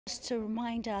Just to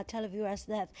remind our televiewers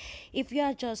that if you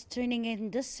are just tuning in,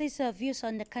 this is Views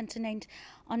on the Continent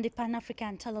on the Pan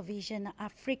African Television,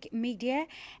 Afrique Media,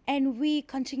 and we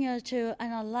continue to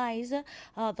analyze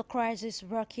the crisis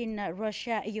rocking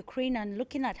Russia, Ukraine, and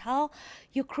looking at how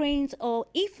Ukraine's or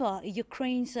if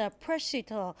Ukraine's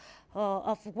pursuit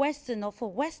of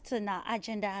Western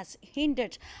agenda has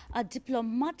hindered a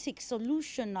diplomatic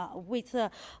solution with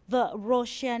the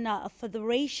Russian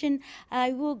Federation.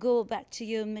 I will go back to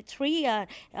you, Mitri.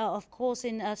 Of course,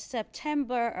 in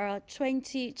September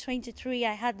 2023,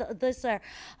 I had this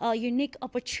unique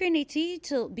opportunity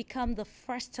to become the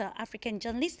first African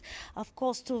journalist, of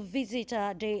course, to visit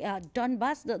the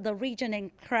Donbass, the region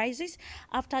in crisis,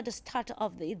 after the start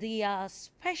of the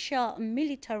special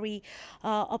military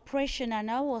operation. And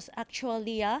I was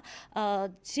actually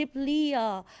deeply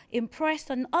impressed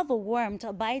and overwhelmed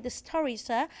by the stories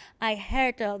I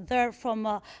heard there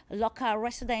from local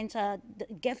residents.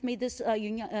 Gave me this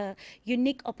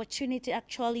unique opportunity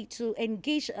actually to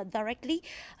engage directly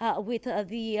with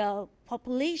the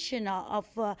population of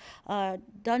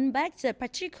Donbass,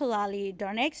 particularly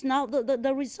Donetsk. Now,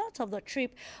 the result of the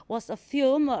trip was a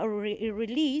film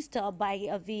released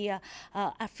by the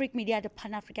Afrique Media, the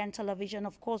Pan-African Television,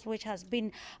 of course, which has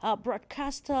been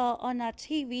broadcast on a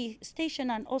TV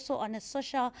station and also on a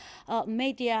social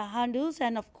media handles.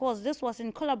 And of course, this was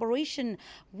in collaboration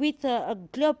with a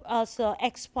Globe as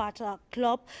expert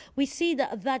club. We see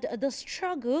that the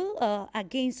struggle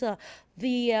against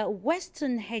the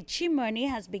Western hegemony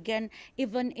has begun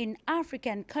even in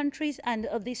African countries, and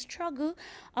the struggle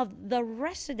of the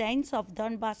residents of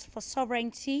Donbass for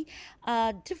sovereignty,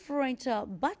 different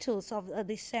battles of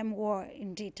the same war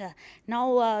indeed.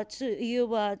 Now, to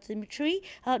you, Dimitri,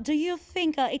 do you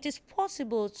think it is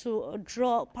possible to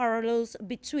draw parallels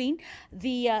between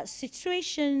the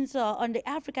situations on the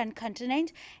African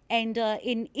continent and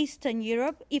in Eastern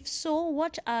Europe? If so,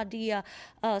 what are the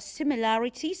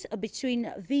similarities between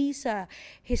these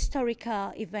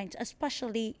historical events,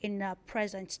 especially in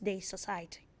present-day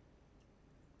society?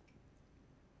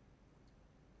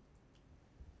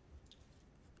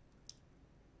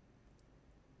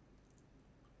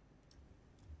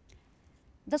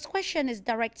 This question is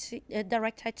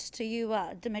directed to you,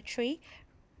 Dimitri.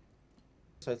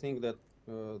 I think that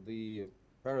the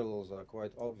parallels are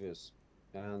quite obvious,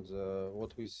 and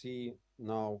what we see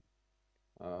now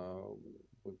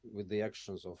with the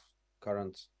actions of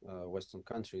current Western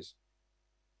countries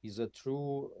is a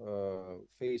true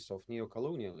face of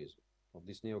neocolonialism, of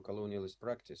this neocolonialist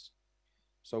practice.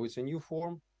 So it's a new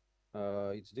form.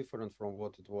 It's different from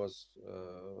what it was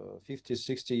 50,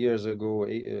 60 years ago,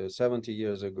 70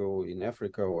 years ago in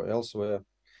Africa or elsewhere.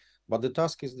 But the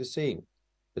task is the same.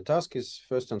 The task is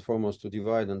first and foremost to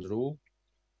divide and rule,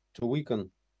 to weaken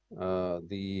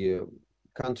the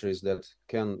countries that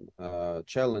can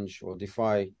challenge or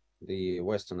defy the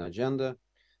Western agenda,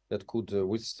 that could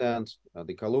withstand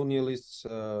the colonialists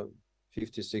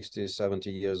 50, 60, 70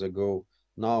 years ago.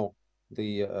 Now,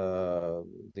 the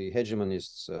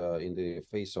hegemonists in the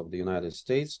face of the United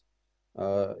States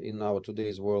in our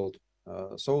today's world.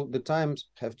 So the times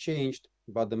have changed,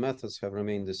 but the methods have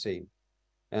remained the same.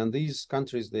 And these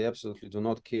countries, they absolutely do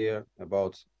not care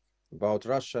about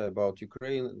Russia, about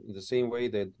Ukraine, in the same way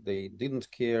that they didn't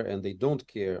care and they don't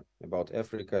care about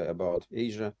Africa, about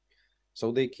Asia. So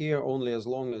they care only as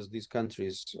long as these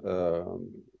countries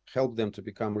help them to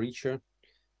become richer.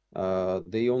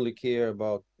 They only care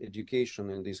about education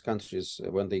in these countries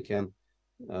when they can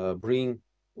bring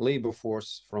labor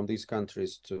force from these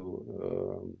countries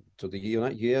to the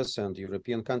US and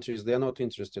European countries. They're not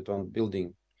interested on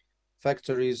building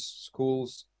factories,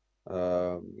 schools,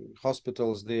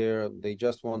 hospitals there. They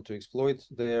just want to exploit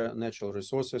their natural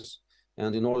resources.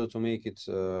 And in order to make it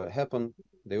happen,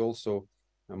 they also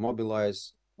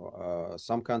mobilize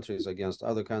some countries against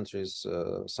other countries,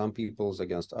 some peoples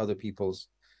against other peoples.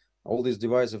 All this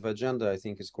divisive agenda, I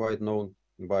think, is quite known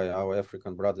by our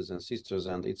African brothers and sisters,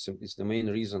 and it's the main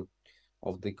reason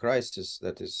of the crisis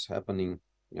that is happening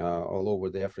all over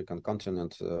the African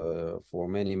continent for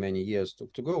many, many years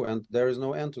to go. And there is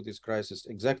no end to this crisis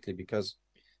exactly because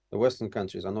the Western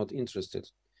countries are not interested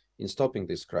in stopping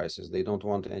this crisis. They don't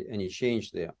want any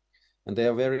change there. And they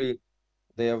are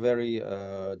very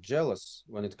jealous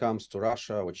when it comes to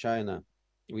Russia or China,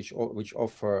 which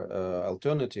offer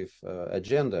alternative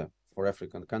agenda for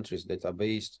African countries that are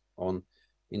based on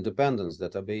independence,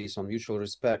 that are based on mutual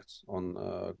respect, on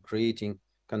creating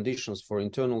conditions for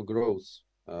internal growth.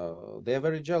 They are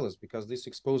very jealous because this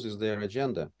exposes their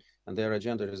agenda, and their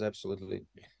agenda is absolutely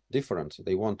different.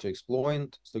 They want to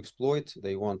exploit,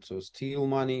 they want to steal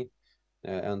money,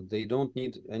 and they don't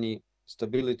need any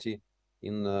stability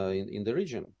in the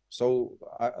region. So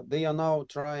they are now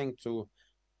trying to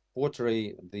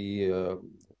portray the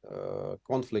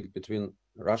conflict between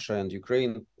Russia and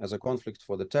Ukraine as a conflict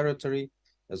for the territory,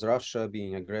 as Russia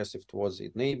being aggressive towards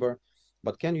its neighbor.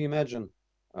 But can you imagine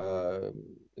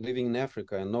living in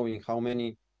Africa and knowing how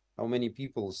many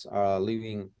peoples are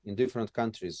living in different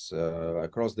countries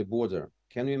across the border?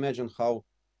 Can you imagine how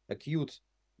acute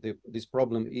this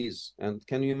problem is? And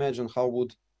can you imagine how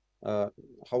would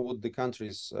the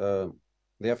countries,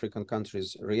 the African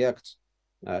countries, react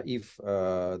if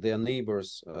their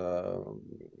neighbors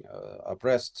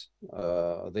oppressed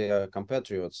their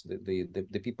compatriots,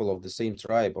 the people of the same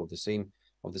tribe, of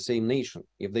the same nation,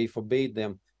 if they forbade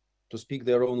them to speak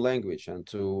their own language and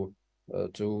to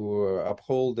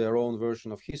uphold their own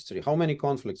version of history? How many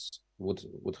conflicts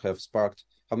would have sparked?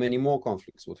 How many more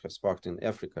conflicts would have sparked in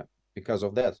Africa because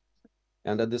of that?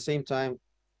 And at the same time,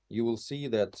 you will see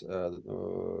that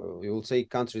you will say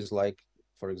countries like,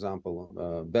 for example,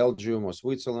 Belgium or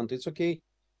Switzerland. It's okay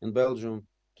in Belgium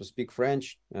to speak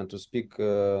French and to speak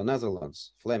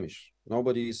Netherlands, Flemish.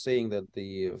 Nobody is saying that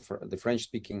the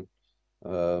French-speaking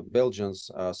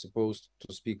Belgians are supposed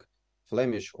to speak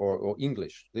Flemish or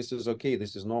English. This is okay.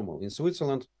 This is normal. In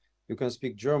Switzerland, you can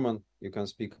speak German, you can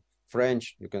speak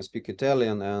French, you can speak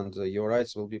Italian, and your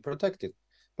rights will be protected.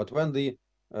 But when the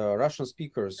Russian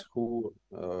speakers who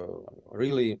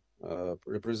really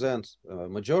represent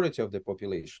majority of the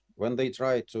population, when they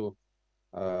try to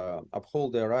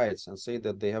uphold their rights and say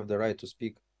that they have the right to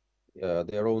speak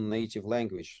their own native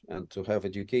language and to have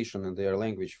education in their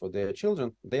language for their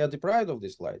children, they are deprived of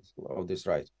this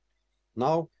right.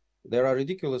 Now there are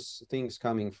ridiculous things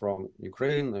coming from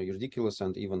Ukraine, ridiculous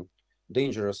and even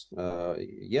dangerous.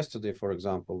 Yesterday, for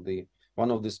example,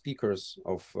 one of the speakers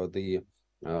of the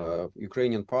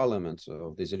Ukrainian parliament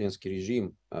of the Zelensky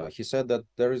regime, he said that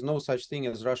there is no such thing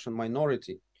as Russian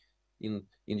minority in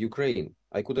Ukraine.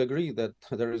 I could agree that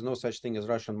there is no such thing as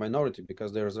Russian minority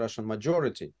because there is Russian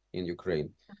majority in Ukraine.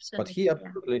 But he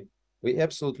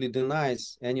absolutely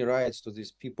denies any rights to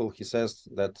these people. He says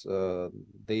that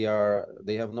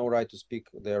they have no right to speak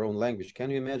their own language.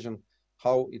 Can you imagine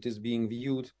how it is being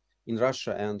viewed in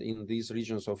Russia and in these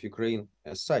regions of Ukraine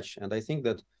as such? And I think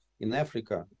that in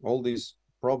Africa, all these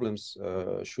problems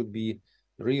should be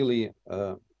really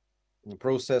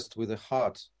processed with the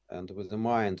heart and with the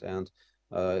mind, and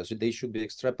so they should be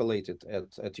extrapolated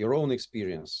at your own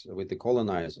experience with the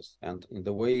colonizers and in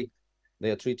the way they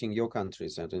are treating your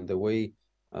countries and in the way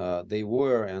they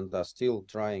were and are still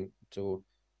trying to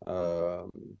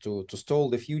stall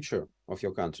the future of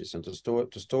your countries and to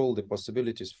stall the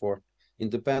possibilities for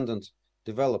independent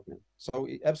development. So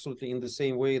absolutely in the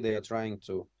same way they are trying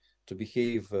to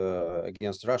behave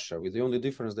against Russia, with the only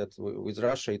difference that with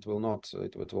Russia it will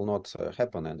not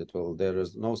happen, and there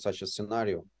is no such a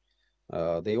scenario.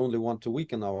 They only want to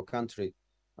weaken our country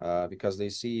because they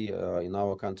see in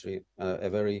our country a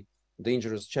very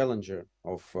dangerous challenger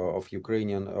of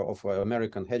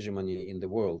American hegemony in the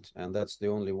world, and that's the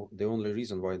only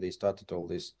reason why they started all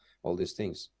these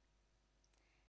things.